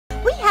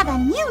have a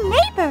new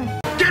neighbor.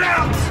 Get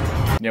out!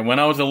 Yeah, when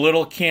I was a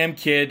little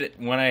Camkid,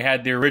 when I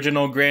had the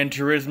original Gran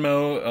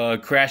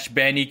Turismo, Crash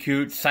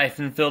Bandicoot,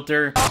 Siphon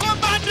Filter.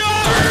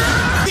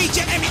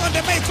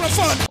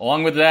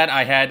 Along with that,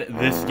 I had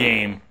this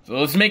game. So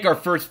let's make our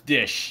first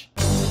dish.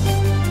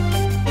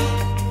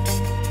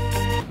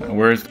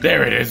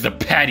 There it is, the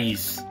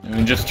patties.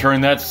 And just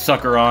turn that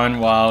sucker on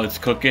while it's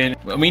cooking.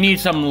 We need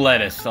some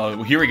lettuce.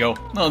 So here we go.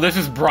 Oh, this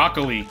is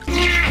broccoli.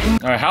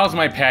 Alright, how's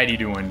my patty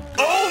doing?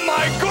 Oh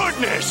my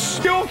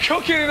goodness! You're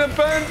cooking in a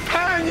burnt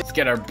pan! Let's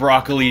get our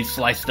broccoli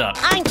sliced up.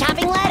 I'm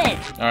chopping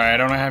lettuce. Alright, I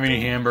don't have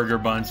any hamburger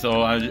buns, so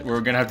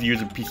we're gonna have to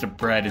use a piece of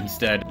bread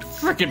instead.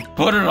 Frickin'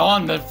 put it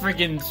on the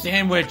frickin'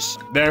 sandwich.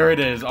 There it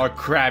is, our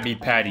Krabby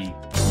Patty.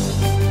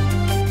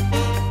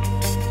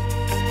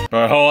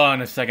 But hold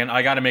on a second,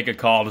 I gotta make a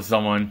call to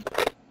someone.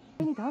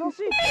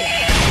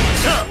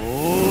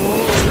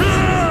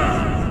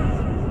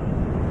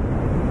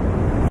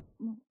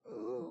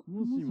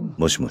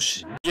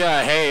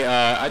 Yeah, hey,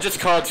 I just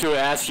called to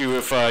ask you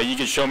if you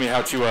could show me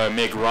how to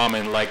make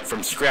ramen, like,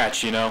 from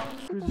scratch, you know?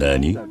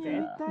 Nani?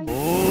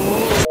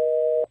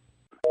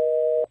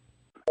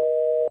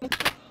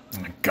 Oh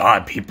my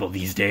god, people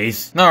these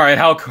days. Alright,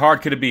 how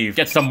hard could it be?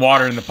 Get some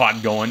water in the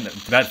pot going.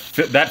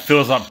 That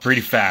fills up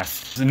pretty fast.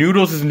 The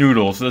noodles is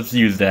noodles, so let's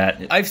use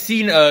that. I've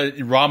seen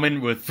ramen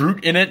with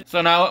fruit in it,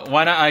 so now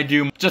why not I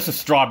do just a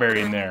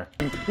strawberry in there?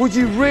 Would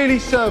you really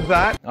serve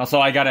that? Also,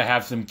 I gotta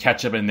have some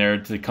ketchup in there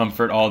to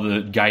comfort all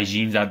the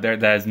gaijins out there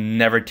that has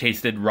never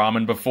tasted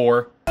ramen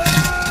before.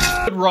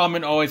 Good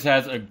ramen always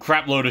has a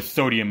crap load of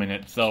sodium in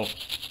it, so...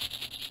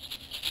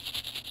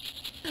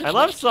 I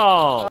love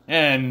salt!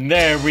 And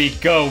there we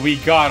go, we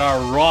got our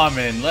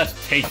ramen. Let's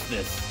taste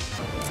this.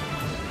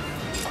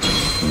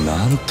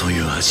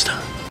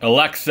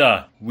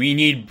 Alexa, we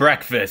need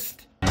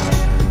breakfast.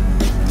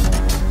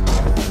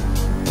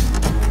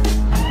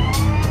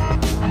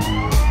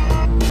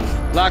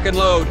 Lock and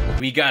load.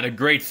 We got a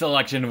great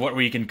selection of what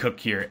we can cook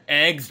here.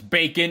 Eggs,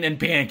 bacon, and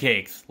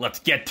pancakes. Let's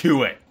get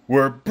to it.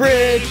 We're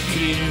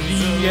breaking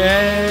the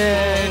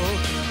egg.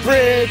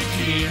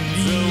 Breaking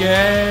the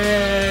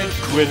egg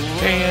with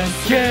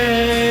pancakes.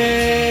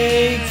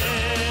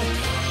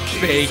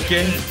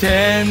 Bacon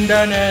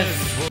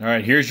tenderness.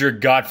 Alright, here's your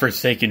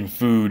godforsaken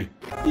food.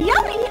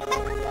 Yummy.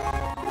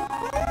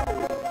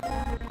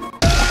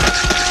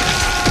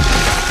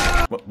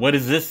 What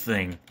is this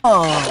thing?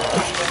 Oh,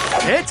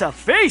 it's a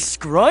face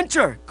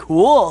scruncher.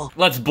 Cool.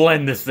 Let's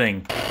blend this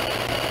thing.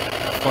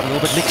 Got a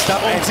little bit mixed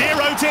up. Oh dear,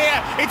 oh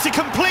dear! It's a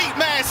complete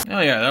mess! Oh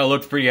yeah, that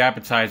looks pretty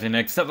appetizing,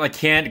 except I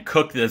can't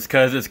cook this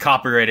because it's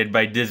copyrighted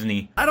by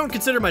Disney. I don't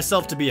consider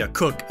myself to be a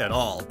cook at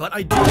all, but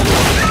I do.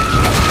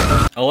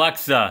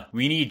 Alexa,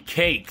 we need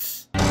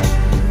cakes.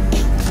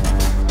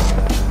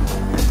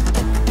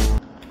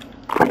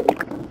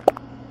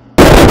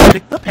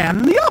 Stick the pan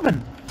in the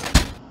oven!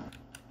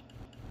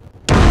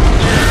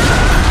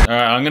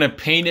 Alright, I'm gonna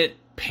paint it.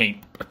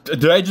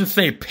 Did I just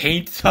say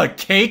paint a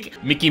cake?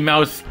 Mickey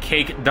Mouse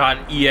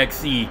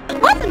Cake.exe.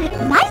 Wasn't it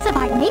nice of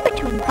our neighbor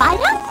to invite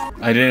us?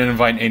 I didn't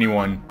invite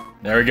anyone.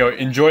 There we go.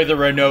 Enjoy the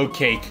Renault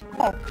cake.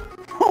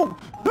 Oh,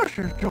 this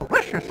is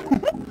delicious.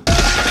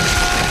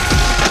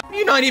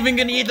 You're not even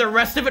gonna eat the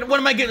rest of it? What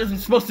am I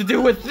supposed to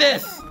do with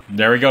this?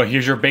 There we go.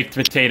 Here's your baked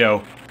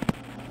potato.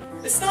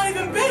 It's not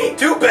even baked!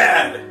 Too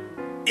bad!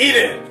 Eat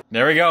it!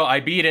 There we go. I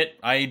beat it.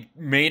 I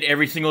made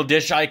every single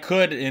dish I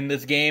could in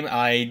this game.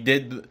 I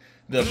did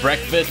the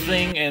breakfast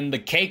thing and the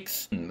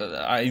cakes.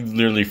 I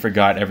literally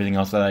forgot everything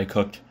else that I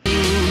cooked.